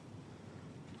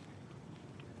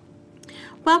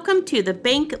Welcome to the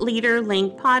Bank Leader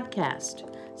Link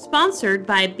podcast, sponsored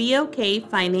by BOK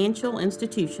Financial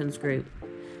Institutions Group.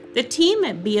 The team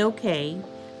at BOK,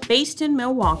 based in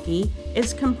Milwaukee,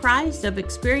 is comprised of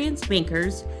experienced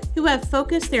bankers who have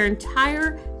focused their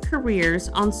entire careers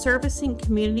on servicing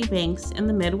community banks in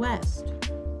the Midwest.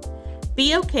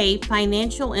 BOK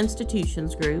Financial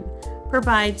Institutions Group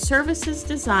provides services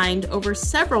designed over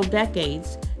several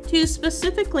decades to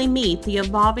specifically meet the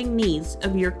evolving needs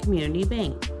of your community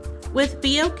bank. With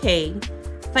BOK,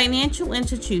 financial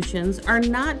institutions are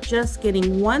not just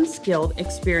getting one skilled,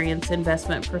 experienced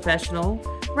investment professional,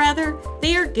 rather,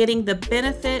 they are getting the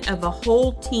benefit of a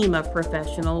whole team of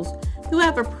professionals who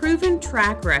have a proven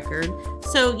track record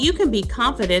so you can be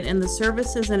confident in the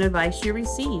services and advice you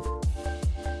receive.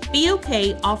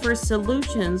 BOK offers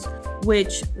solutions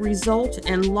which result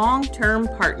in long-term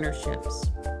partnerships.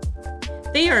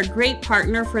 They are a great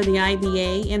partner for the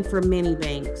IBA and for many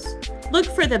banks. Look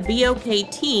for the BOK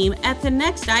team at the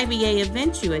next IBA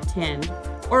event you attend,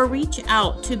 or reach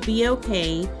out to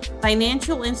BOK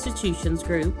Financial Institutions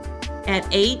Group at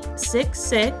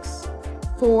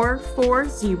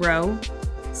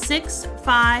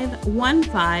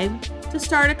 866-440-6515 to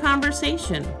start a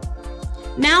conversation.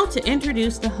 Now to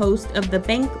introduce the host of the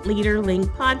Bank Leader Link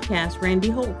podcast, Randy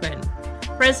Holtgren,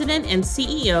 President and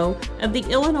CEO of the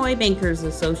Illinois Bankers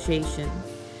Association.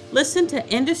 Listen to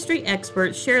industry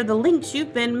experts share the links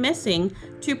you've been missing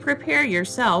to prepare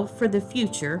yourself for the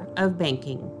future of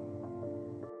banking.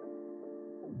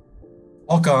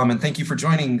 Welcome, and thank you for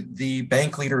joining the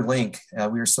Bank Leader Link.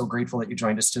 We are so grateful that you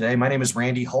joined us today. My name is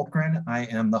Randy Holtgren. I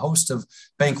am the host of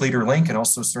Bank Leader Link and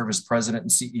also serve as President and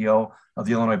CEO of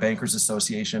the Illinois Bankers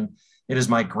Association. It is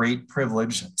my great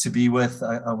privilege to be with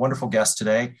a wonderful guest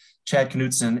today. Chad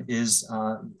Knutson is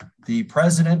the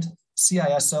President,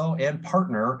 CISO, and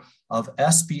partner of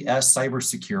SBS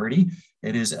CyberSecurity.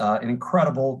 It is an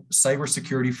incredible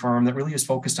cybersecurity firm that really is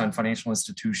focused on financial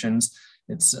institutions.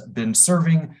 It's been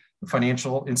serving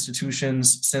financial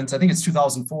institutions since I think it's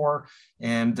 2004.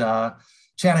 And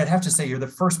Chad, I'd have to say you're the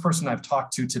first person I've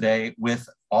talked to today with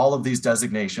all of these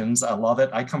designations. I love it.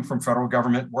 I come from federal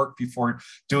government work before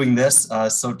doing this.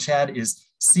 So Chad is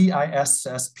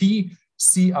CISSP,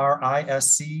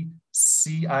 CRISC,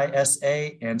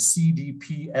 CISA, and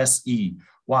CDPSE.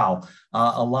 Wow,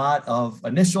 a lot of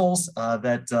initials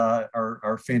that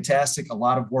are fantastic, a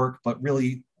lot of work, but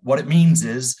really what it means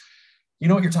is you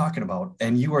know what you're talking about,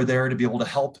 and you are there to be able to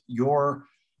help your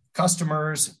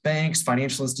customers, banks,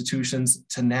 financial institutions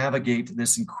to navigate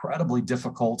this incredibly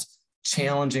difficult,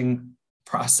 challenging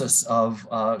process of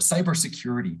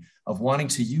cybersecurity, of wanting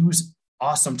to use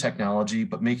awesome technology,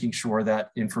 but making sure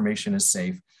that information is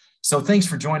safe. So thanks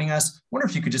for joining us. I wonder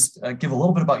if you could just give a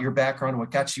little bit about your background,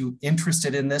 what got you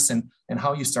interested in this, and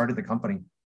how you started the company.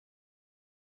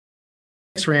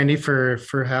 Thanks, Randy,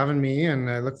 for having me, and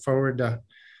I look forward to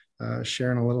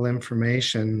sharing a little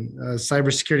information.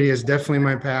 Cybersecurity is definitely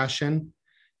my passion.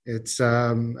 It's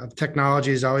technology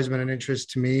has always been an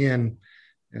interest to me, and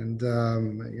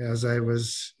as I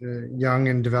was young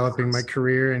and developing my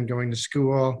career and going to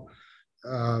school,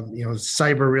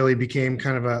 cyber really became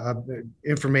kind of a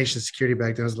information security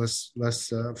back then. It was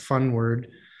less fun word,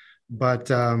 but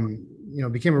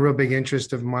became a real big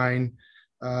interest of mine.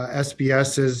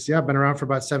 SBS has been around for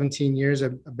about 17 years.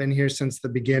 I've been here since the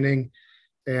beginning.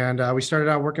 And we started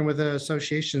out working with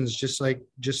associations just like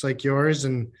yours,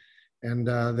 and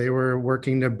they were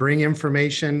working to bring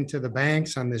information to the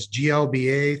banks on this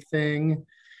GLBA thing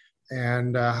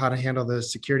and how to handle the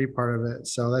security part of it.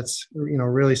 So that's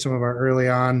really some of our early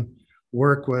on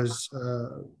work was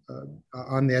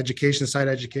on the education side.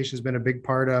 Education has been a big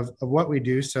part of what we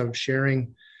do. So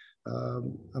sharing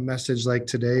a message like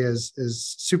today is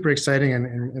super exciting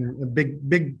and a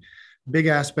big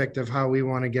aspect of how we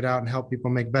want to get out and help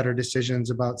people make better decisions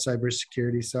about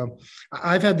cybersecurity. So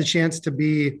I've had the chance to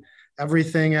be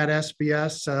everything at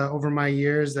SBS over my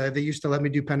years. They used to let me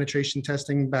do penetration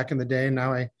testing back in the day.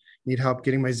 Now I need help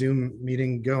getting my Zoom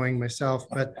meeting going myself.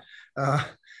 But we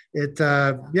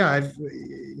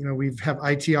have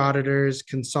IT auditors,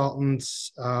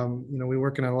 consultants. We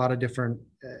work in a lot of different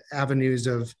avenues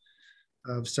of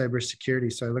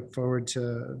cybersecurity. So I look forward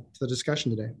to the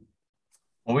discussion today.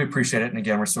 Well, we appreciate it. And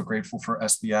again, we're so grateful for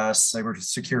SBS.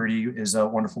 CyberSecurity is a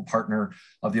wonderful partner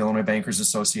of the Illinois Bankers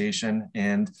Association.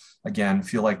 And again,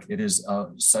 feel like it is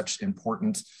such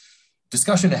important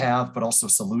discussion to have, but also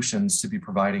solutions to be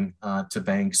providing to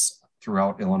banks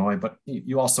throughout Illinois. But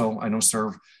you also, I know,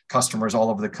 serve customers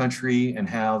all over the country and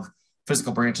have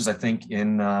physical branches, I think,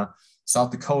 in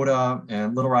South Dakota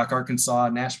and Little Rock, Arkansas,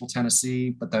 Nashville, Tennessee,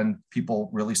 but then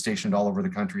people really stationed all over the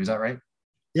country. Is that right?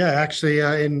 Yeah, actually,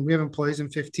 and we have employees in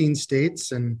 15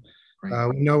 states, and Great.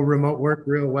 we know remote work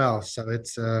real well. So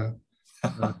it's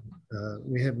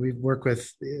we work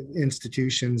with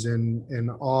institutions in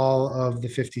all of the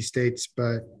 50 states,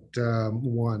 but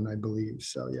one, I believe.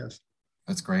 So yes,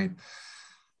 That's great.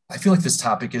 I feel like this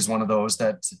topic is one of those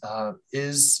that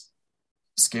is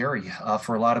scary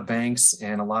for a lot of banks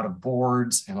and a lot of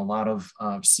boards and a lot of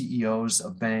CEOs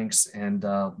of banks and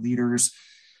leaders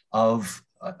of,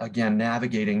 again,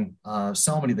 navigating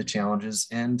so many of the challenges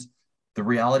and the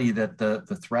reality that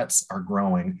the threats are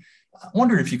growing. I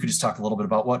wondered if you could just talk a little bit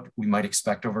about what we might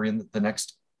expect over in the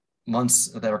next months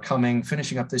that are coming,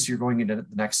 finishing up this year, going into the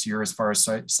next year as far as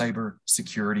cyber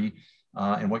security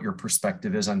and what your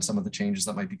perspective is on some of the changes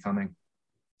that might be coming.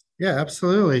 yeah,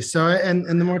 absolutely. So, and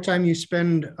the more time you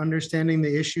spend understanding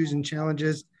the issues and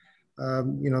challenges,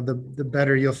 the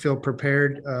better you'll feel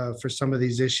prepared for some of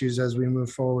these issues as we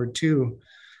move forward too.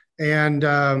 And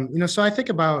so I think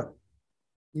about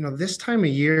this time of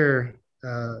year.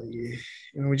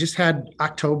 We just had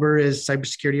October is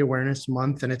Cybersecurity Awareness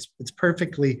Month, and it's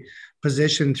perfectly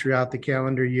positioned throughout the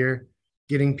calendar year,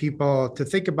 getting people to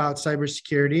think about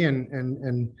cybersecurity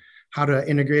and how to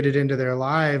integrate it into their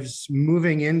lives,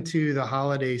 moving into the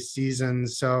holiday season.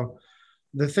 So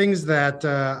the things that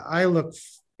I look,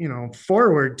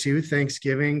 forward to,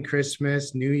 Thanksgiving,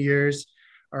 Christmas, New Year's,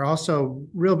 are also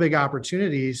real big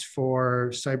opportunities for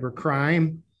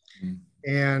cybercrime.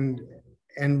 And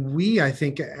I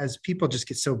think as people just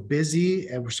get so busy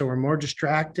and so we're more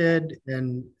distracted,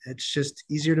 and it's just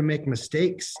easier to make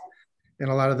mistakes in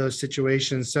a lot of those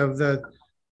situations. So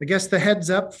I guess the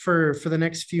heads up for the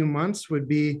next few months would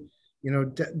be,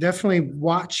 definitely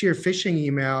watch your phishing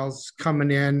emails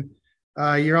coming in.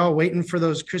 You're all waiting for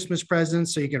those Christmas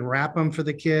presents so you can wrap them for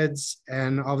the kids.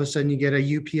 And all of a sudden you get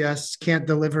a UPS can't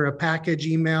deliver a package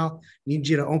email, need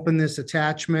you to open this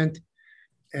attachment.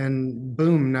 And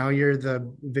boom, now you're the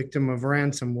victim of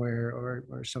ransomware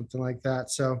or something like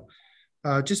that. So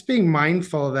just being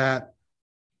mindful that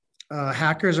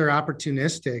hackers are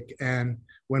opportunistic, and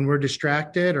when we're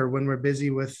distracted or when we're busy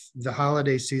with the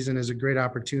holiday season is a great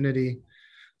opportunity.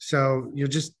 So you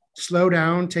just slow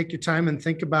down, take your time and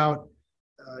think about,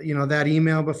 that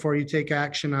email before you take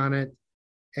action on it.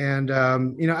 And,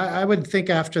 I would think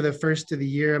after the first of the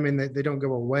year, I mean, they don't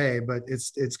go away, but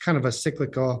it's kind of a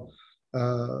cyclical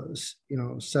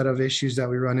set of issues that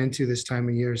we run into this time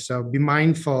of year. So be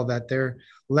mindful that they're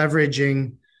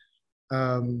leveraging,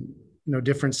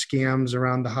 different scams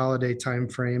around the holiday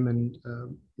timeframe, and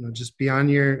just be on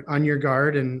your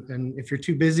guard. And if you're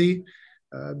too busy,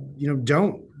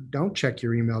 don't check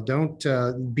your email.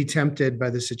 Don't be tempted by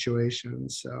the situation.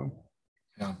 So.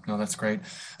 Yeah, no, that's great.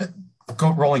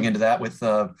 Rolling into that with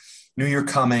New Year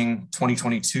coming,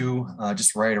 2022,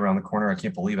 just right around the corner. I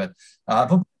can't believe it.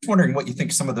 But I'm wondering what you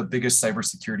think some of the biggest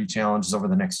cybersecurity challenges over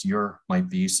the next year might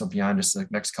be. So beyond just the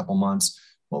next couple months,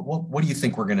 what do you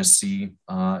think we're going to see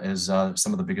as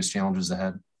some of the biggest challenges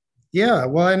ahead? Yeah,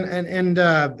 well, and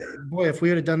boy, if we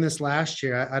would have done this last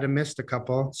year, I'd have missed a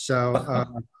couple. So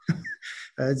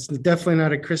it's definitely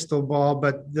not a crystal ball,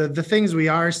 but the things we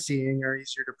are seeing are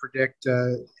easier to predict.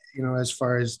 As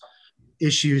far as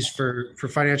issues for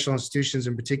financial institutions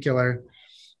in particular.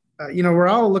 We're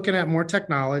all looking at more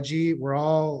technology. We're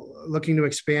all looking to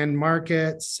expand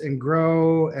markets and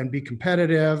grow and be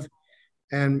competitive.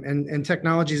 And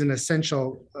technology is an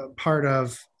essential part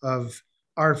of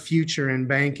our future in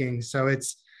banking. So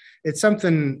it's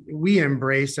something we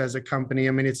embrace as a company.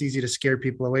 I mean, it's easy to scare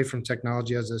people away from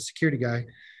technology. As a security guy,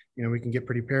 we can get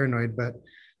pretty paranoid, but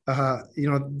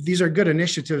these are good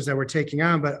initiatives that we're taking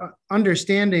on. But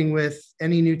understanding with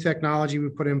any new technology we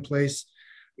put in place,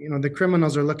 the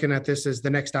criminals are looking at this as the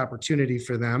next opportunity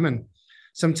for them. And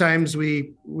sometimes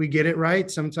we get it right.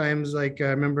 Sometimes, like I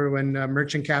remember when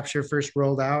merchant capture first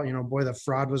rolled out, boy, the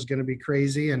fraud was going to be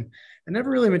crazy, and it never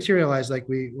really materialized like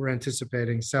we were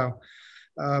anticipating. So,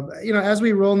 as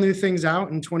we roll new things out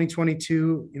in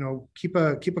 2022, keep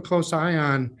a close eye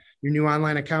on your new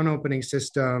online account opening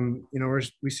system.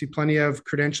 We see plenty of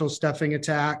credential stuffing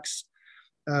attacks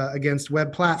against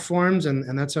web platforms,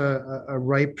 and that's a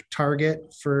ripe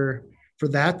target for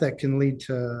that can lead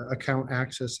to account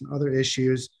access and other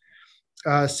issues.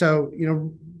 So,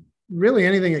 really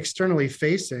anything externally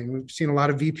facing. We've seen a lot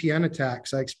of VPN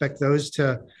attacks. I expect those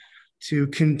to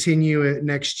continue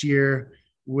next year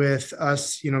with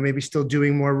us, maybe still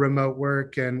doing more remote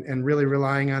work and really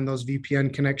relying on those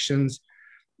VPN connections.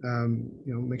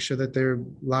 Make sure that they're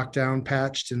locked down,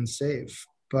 patched, and safe.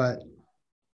 But,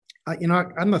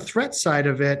 on the threat side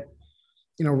of it,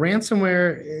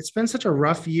 ransomware, it's been such a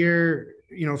rough year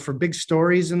for big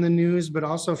stories in the news, but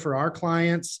also for our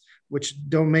clients, which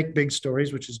don't make big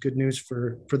stories, which is good news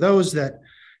for those that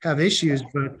have issues.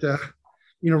 But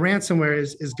ransomware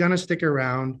is going to stick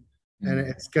around, and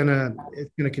it's going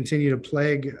to continue to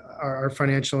plague our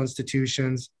financial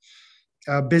institutions.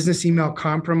 Business email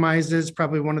compromises,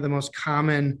 probably one of the most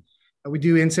common. We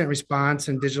do incident response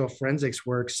and digital forensics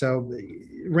work. So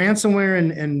ransomware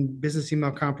and business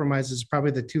email compromises is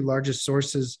probably the two largest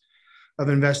sources of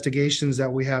investigations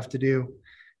that we have to do.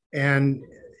 And,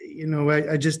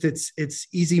 it's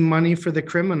easy money for the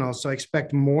criminal. So I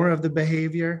expect more of the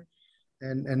behavior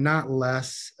and not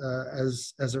less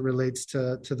as it relates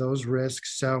to those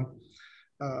risks. So,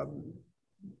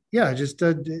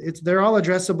 they're all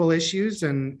addressable issues,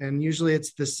 and usually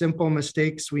it's the simple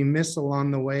mistakes we miss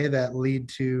along the way that lead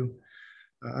to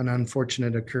an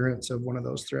unfortunate occurrence of one of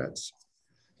those threats.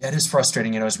 Yeah, it is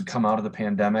frustrating, as we come out of the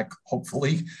pandemic,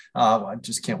 hopefully. I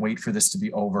just can't wait for this to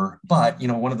be over. But,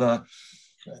 one of the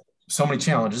so many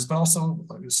challenges, but also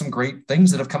some great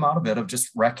things that have come out of it, of just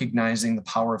recognizing the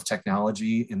power of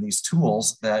technology in these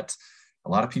tools that a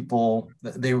lot of people,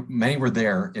 many were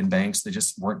there in banks, they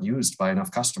just weren't used by enough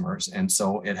customers. And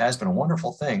so it has been a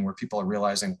wonderful thing where people are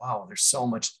realizing, wow, there's so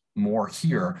much more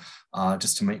here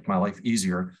just to make my life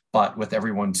easier. But with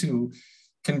everyone too,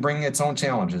 can bring its own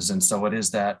challenges. And so it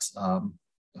is that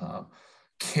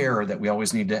care that we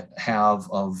always need to have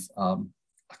of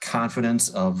confidence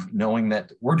of knowing that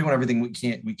we're doing everything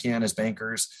we can as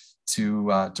bankers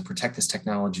to protect this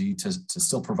technology, to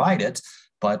still provide it.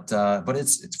 But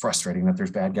it's frustrating that there's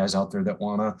bad guys out there that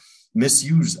want to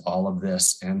misuse all of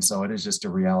this. And so it is just a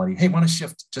reality. Hey, want to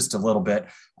shift just a little bit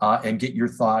and get your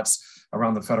thoughts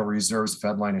around the Federal Reserve's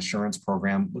FedLine assurance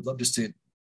program. Would love just to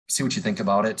see what you think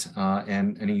about it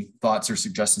and any thoughts or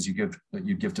suggestions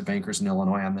you'd give to bankers in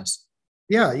Illinois on this.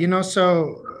 Yeah,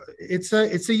 so it's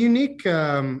a unique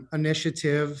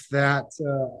initiative that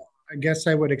I guess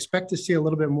I would expect to see a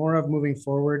little bit more of moving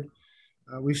forward.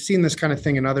 We've seen this kind of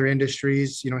thing in other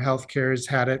industries. Healthcare has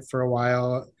had it for a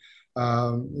while,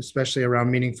 especially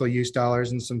around meaningful use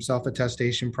dollars and some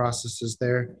self-attestation processes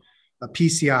there.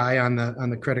 PCI on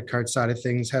the credit card side of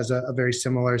things has a very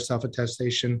similar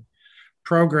self-attestation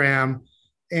program.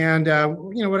 And,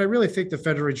 what I really think the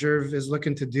Federal Reserve is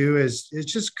looking to do is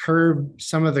just curb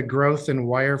some of the growth in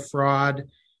wire fraud,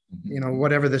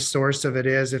 whatever the source of it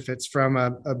is, if it's from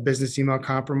a business email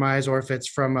compromise or if it's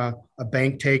from a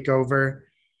bank takeover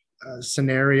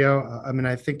scenario.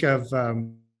 I think of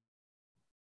Bank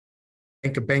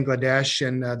of Bangladesh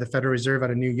and the Federal Reserve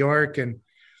out of New York, and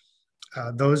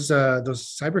those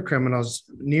cyber criminals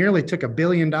nearly took $1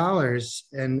 billion,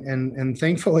 and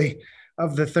thankfully,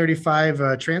 of the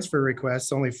 35 transfer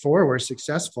requests, only 4 were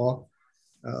successful,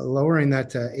 lowering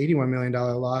that to $81 million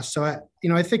loss. So I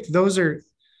think those are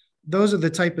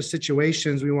the type of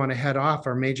situations we want to head off,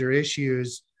 our major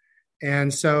issues.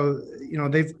 And so,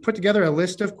 they've put together a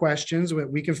list of questions that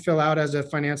we can fill out as a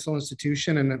financial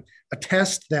institution and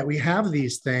attest that we have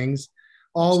these things,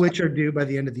 all which are due by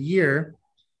the end of the year.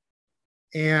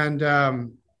 And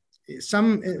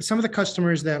some of the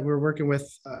customers that we're working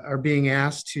with are being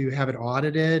asked to have it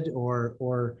audited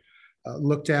or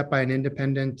looked at by an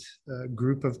independent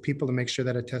group of people to make sure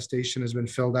that attestation has been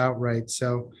filled out right.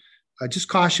 So just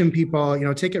caution people,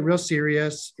 take it real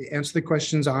serious, answer the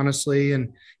questions honestly.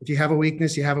 And if you have a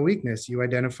weakness, you have a weakness. You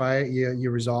identify it, you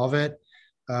resolve it,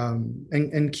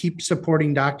 and keep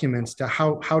supporting documents to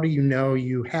how do you know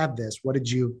you have this? What did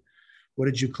you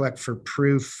collect for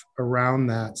proof around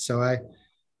that? So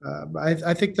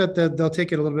I think that they'll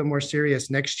take it a little bit more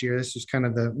serious next year. This is kind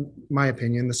of my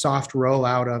opinion, the soft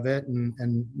rollout of it,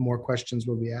 and more questions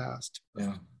will be asked.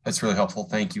 Yeah, that's really helpful.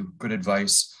 Thank you. Good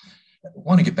advice. I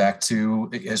want to get back to,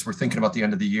 as we're thinking about the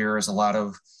end of the year, as a lot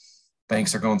of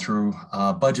banks are going through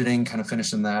budgeting, kind of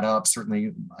finishing that up.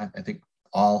 Certainly, I think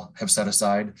all have set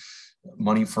aside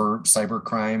money for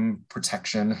cybercrime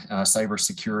protection,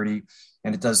 cybersecurity.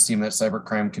 And it does seem that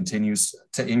cybercrime continues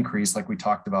to increase, like we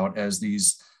talked about, as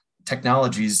these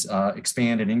technologies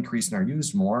expand and increase and are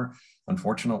used more.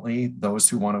 Unfortunately, those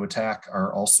who want to attack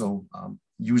are also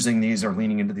using these or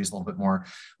leaning into these a little bit more.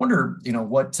 I wonder,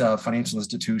 what financial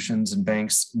institutions and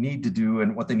banks need to do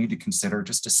and what they need to consider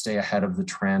just to stay ahead of the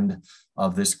trend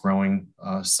of this growing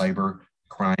cyber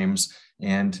crimes.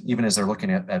 And even as they're looking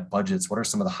at budgets, what are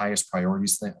some of the highest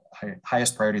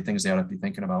priority things they ought to be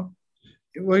thinking about?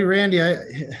 Well, Randy,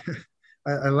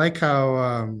 I like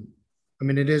how,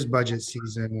 it is budget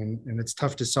season and it's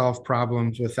tough to solve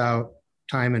problems without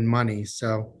time and money.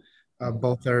 So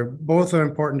both are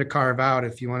important to carve out.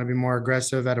 If you want to be more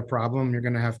aggressive at a problem, you're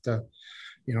going to have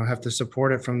to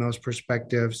support it from those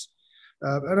perspectives.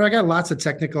 and I got lots of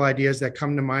technical ideas that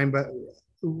come to mind, but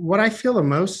what I feel the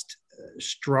most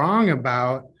strong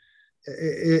about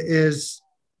is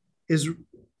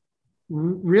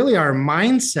really our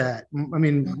mindset. I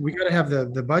mean, we got to have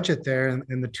the budget there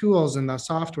and the tools and the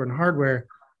software and hardware,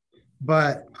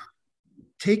 but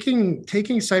taking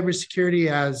cybersecurity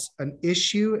as an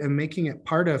issue and making it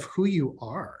part of who you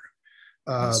are.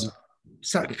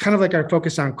 So kind of like our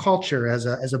focus on culture as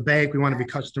a bank, we want to be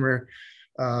customer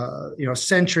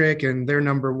centric, and they're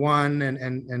number one,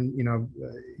 and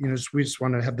we just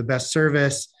want to have the best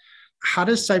service. How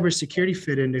does cybersecurity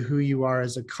fit into who you are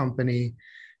as a company?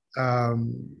 I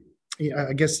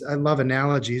guess I love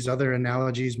analogies. Other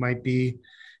analogies might be,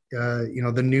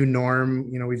 the new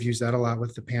norm. We've used that a lot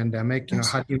with the pandemic.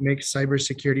 How do you make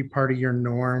cybersecurity part of your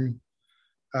norm?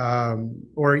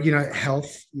 Or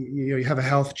health. You have a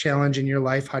health challenge in your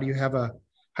life. How do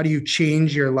you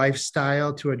change your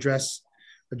lifestyle to address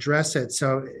it?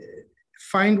 So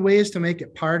find ways to make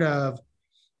it part of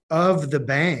the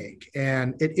bank.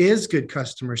 And it is good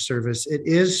customer service. It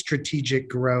is strategic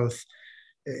growth.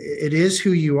 It is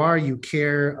who you are. You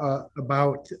care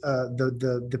about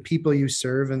the people you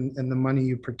serve and the money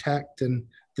you protect and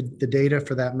the data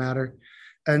for that matter.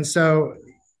 And so,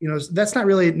 that's not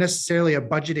really necessarily a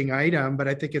budgeting item, but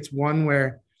I think it's one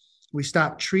where we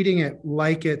stop treating it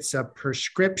like it's a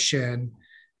prescription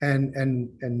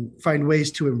and find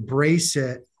ways to embrace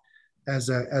it as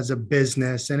a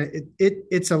business. And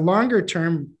it's a longer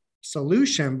term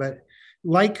solution, but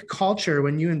like culture,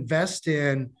 when you invest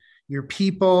in your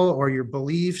people or your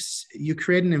beliefs, you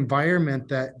create an environment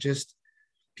that just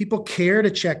people care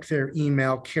to check their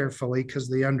email carefully because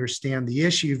they understand the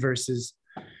issue versus,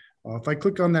 if I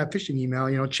click on that phishing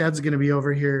email, Chad's going to be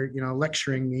over here,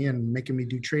 lecturing me and making me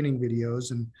do training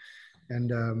videos.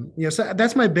 So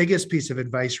that's my biggest pice of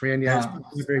advice, Randy. Yeah.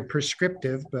 It's very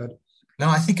prescriptive, but. No,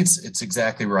 I think it's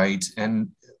exactly right.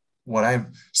 And what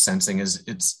I'm sensing is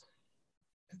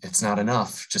it's not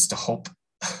enough just to hope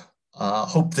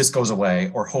this goes away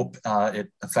or hope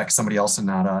it affects somebody else and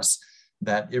not us.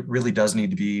 That it really does need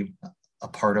to be a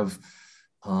part of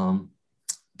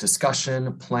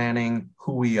discussion, planning,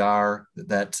 who we are.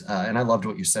 And I loved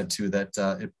what you said too, that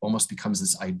it almost becomes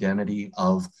this identity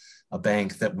of a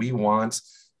bank that we want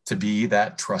to be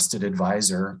that trusted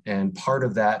advisor. And part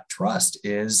of that trust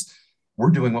is we're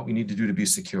doing what we need to do to be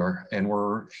secure, and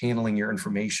we're handling your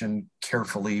information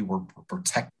carefully. We're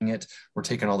protecting it. We're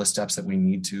taking all the steps that we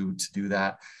need to do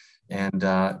that, and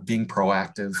being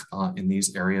proactive in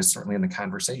these areas, certainly in the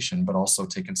conversation, but also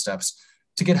taking steps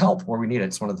to get help where we need it.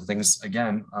 It's one of the things,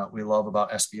 again, we love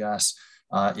about SBS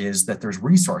is that there's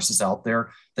resources out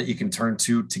there that you can turn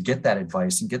to get that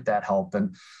advice and get that help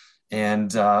and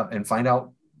find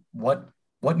out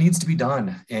what needs to be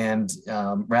done. And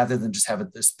rather than just have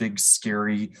it this big,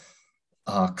 scary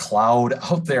cloud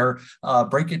out there,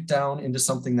 break it down into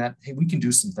something that, hey, we can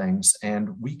do some things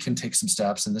and we can take some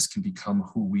steps, and this can become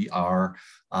who we are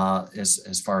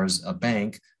as far as a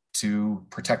bank to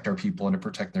protect our people and to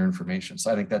protect their information. So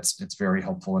I think it's very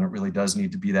helpful, and it really does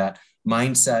need to be that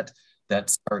mindset that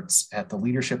starts at the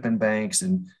leadership in banks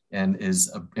and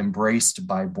is embraced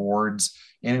by boards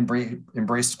and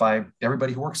embraced by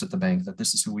everybody who works at the bank, that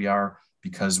this is who we are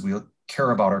because we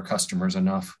care about our customers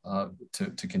enough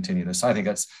to continue this. So I think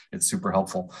it's super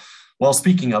helpful. Well,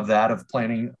 speaking of that, of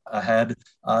planning ahead,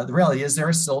 the reality is there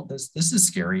is still this is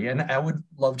scary. And I would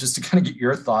love just to kind of get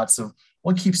your thoughts of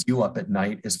what keeps you up at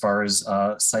night as far as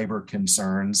cyber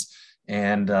concerns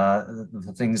and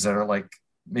the things that are like,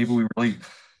 maybe we really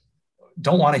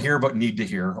don't want to hear, but need to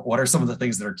hear. What are some of the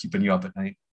things that are keeping you up at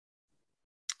night?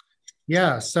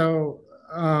 Yeah. So,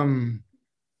 I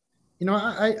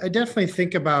definitely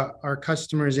think about our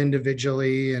customers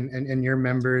individually and your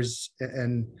members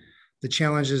and the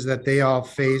challenges that they all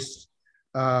face.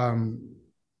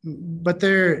 But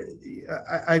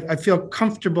I feel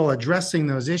comfortable addressing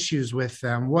those issues with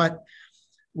them. What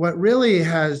really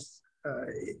has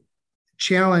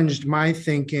challenged my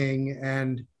thinking,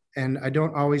 and I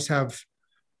don't always have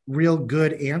real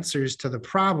good answers to the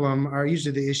problem, are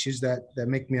usually the issues that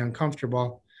make me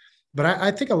uncomfortable. But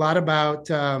I think a lot about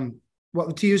to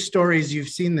use stories you've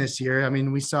seen this year. I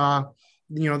mean, we saw,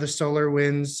 the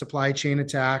SolarWinds supply chain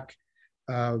attack,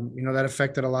 that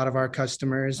affected a lot of our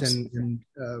customers and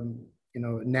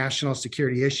national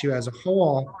security issue as a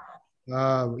whole.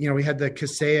 We had the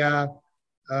Kaseya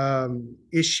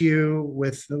issue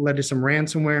that led to some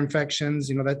ransomware infections.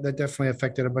 That definitely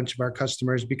affected a bunch of our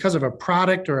customers because of a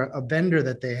product or a vendor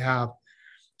that they have.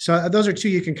 So those are two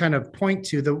you can kind of point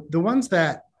to. The ones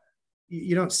that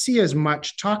you don't see as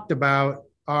much talked about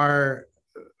are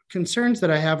concerns that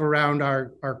I have around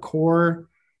our core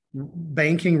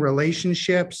banking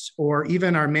relationships, or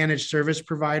even our managed service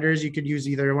providers. You could use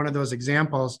either one of those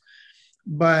examples,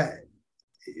 but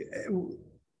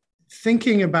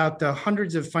thinking about the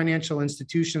hundreds of financial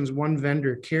institutions one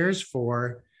vendor cares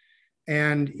for,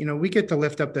 and we get to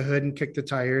lift up the hood and kick the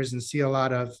tires and see a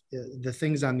lot of the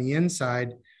things on the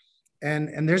inside,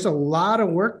 and there's a lot of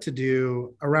work to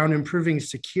do around improving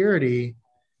security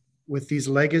with these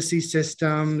legacy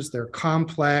systems. They're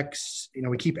complex.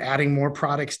 We keep adding more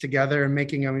products together and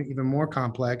making them even more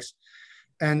complex.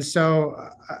 And so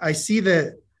I see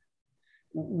that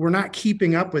we're not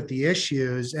keeping up with the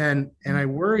issues. And I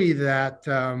worry that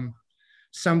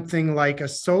something like a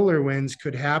SolarWinds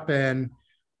could happen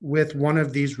with one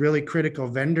of these really critical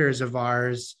vendors of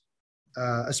ours,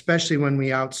 especially when we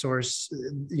outsource,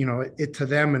 it to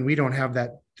them, and we don't have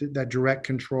that direct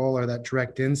control or that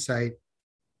direct insight.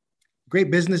 Great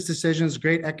business decisions,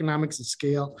 great economics of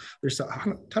scale. There's a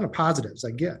ton of positives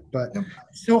I get, but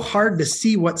it's so hard to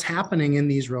see what's happening in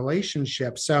these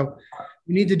relationships. So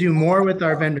we need to do more with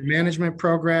our vendor management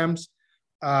programs.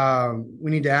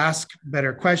 We need to ask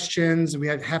better questions. We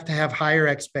have to have higher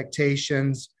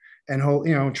expectations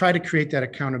and try to create that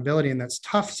accountability. And that's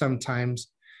tough sometimes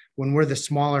when we're the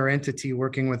smaller entity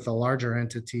working with the larger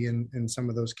entity in some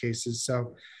of those cases.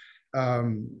 So,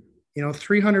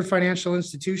 300 financial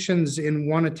institutions in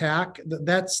one attack,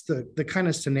 that's the kind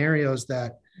of scenarios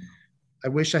that I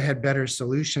wish I had better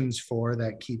solutions for,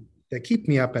 that keep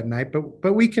me up at night.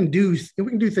 But we can do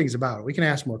things about it. We can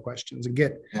ask more questions and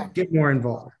get more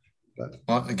involved.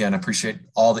 Well, again, I appreciate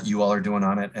all that you all are doing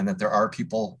on it, and that there are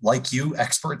people like you,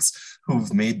 experts,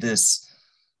 who've made this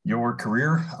your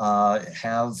career,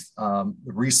 have the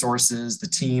resources, the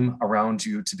team around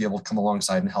you to be able to come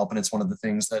alongside and help. And it's one of the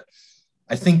things that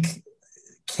I think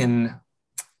can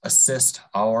assist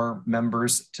our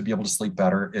members to be able to sleep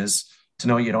better, is to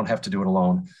know you don't have to do it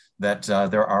alone, that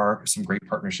there are some great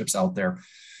partnerships out there.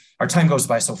 Our time goes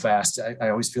by so fast. I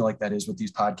always feel like that is with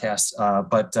these podcasts,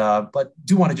 but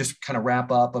do want to just kind of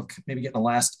wrap up of maybe getting a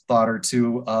last thought or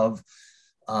two of,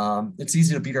 it's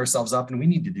easy to beat ourselves up, and we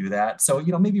need to do that. So,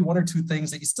 maybe one or two things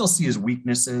that you still see as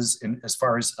weaknesses as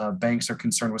far as banks are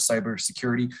concerned with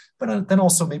cybersecurity, but then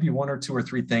also maybe one or two or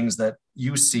three things that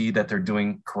you see that they're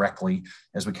doing correctly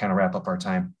as we kind of wrap up our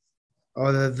time.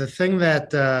 Oh, the thing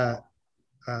that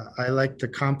I like to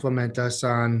compliment us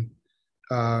on,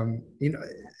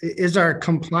 is our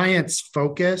compliance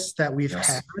focus that we've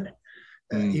had.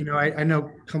 I know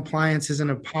compliance isn't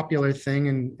a popular thing,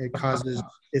 and it causes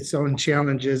its own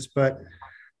challenges, but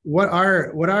what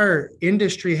our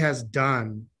industry has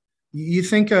done, you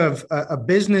think of a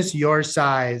business your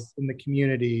size in the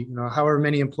community, however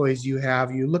many employees you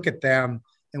have, you look at them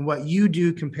and what you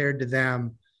do compared to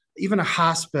them, even a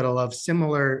hospital of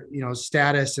similar,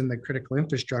 status in the critical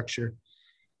infrastructure.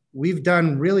 We've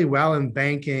done really well in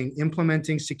banking,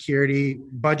 implementing security,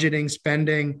 budgeting,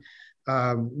 spending.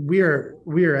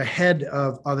 We're ahead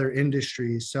of other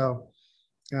industries. So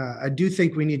I do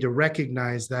think we need to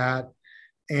recognize that,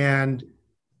 and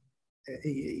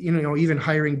even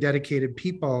hiring dedicated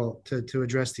people to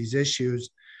address these issues.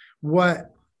 What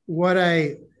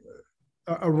I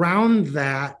around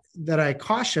that I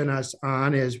caution us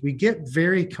on is we get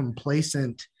very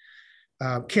complacent.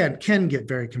 Can get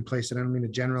very complacent. I don't mean to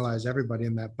generalize everybody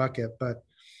in that bucket, but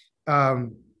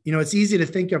it's easy to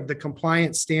think of the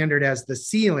compliance standard as the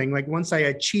ceiling. Like, once I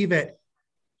achieve it,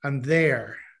 I'm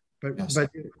there. But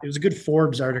it was a good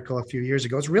Forbes article a few years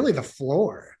ago. It's really the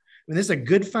floor. I mean, this is a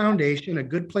good foundation, a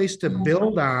good place to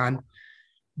build on,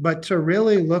 but to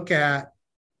really look at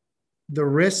the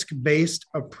risk-based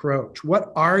approach.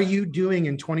 What are you doing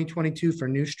in 2022 for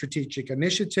new strategic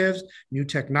initiatives, new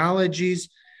technologies?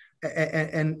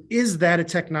 And is that a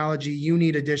technology you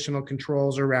need additional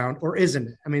controls around, or isn't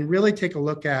it? I mean, really take a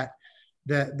look at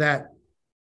that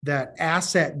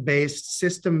asset-based,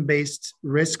 system-based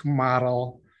risk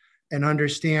model, and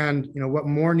understand, what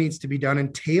more needs to be done,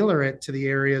 and tailor it to the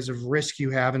areas of risk you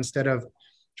have, instead of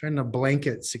trying to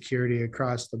blanket security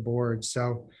across the board.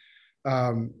 So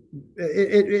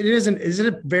it is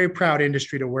a very proud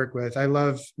industry to work with. I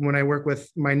love when I work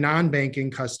with my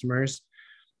non-banking customers.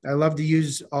 I love to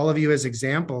use all of you as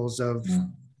examples of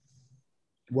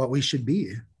what we should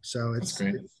be. So it's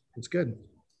good.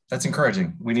 That's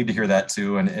encouraging. We need to hear that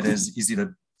too. And it is easy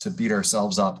to beat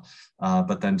ourselves up,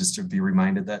 but then just to be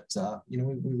reminded that, we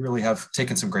really have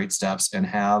taken some great steps and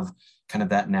have kind of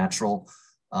that natural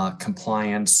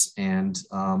compliance and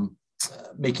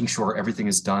making sure everything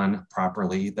is done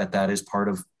properly, that is part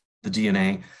of the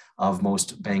DNA of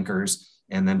most bankers.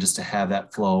 And then just to have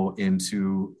that flow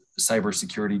into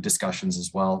cybersecurity discussions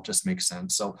as well. Just makes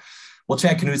sense. So, well,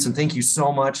 Chad Knutson, thank you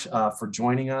so much for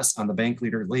joining us on the Bank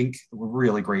Leader Link. We're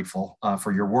really grateful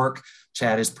for your work.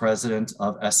 Chad is president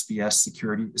of SBS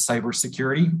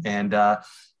CyberSecurity, and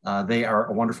they are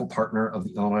a wonderful partner of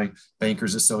the Illinois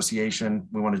Bankers Association.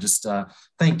 We want to just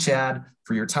thank Chad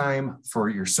for your time, for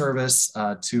your service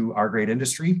to our great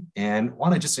industry, and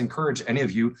want to just encourage any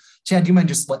of you. Chad, do you mind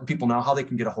just letting people know how they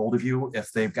can get a hold of you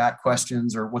if they've got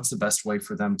questions, or what's the best way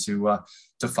for them to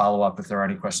follow up if there are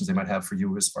any questions they might have for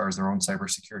you as far as their own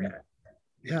cybersecurity?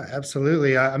 Yeah,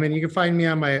 absolutely. I mean, you can find me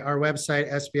on our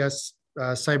website,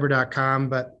 sbscyber.com,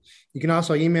 but you can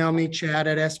also email me,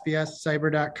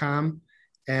 chad@sbscyber.com.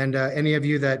 And any of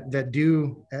you that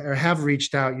do or have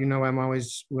reached out, I'm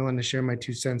always willing to share my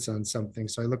 2 cents on something.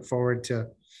 So I look forward to,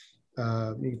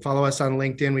 you can follow us on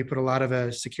LinkedIn. We put a lot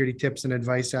of security tips and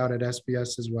advice out at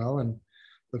SBS as well, and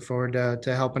look forward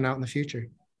to helping out in the future.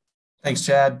 Thanks,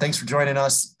 Chad. Thanks for joining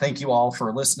us. Thank you all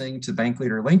for listening to Bank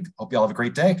Leader Link. Hope you all have a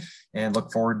great day, and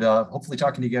look forward to hopefully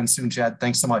talking to you again soon, Chad.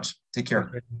 Thanks so much. Take care.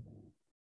 Okay.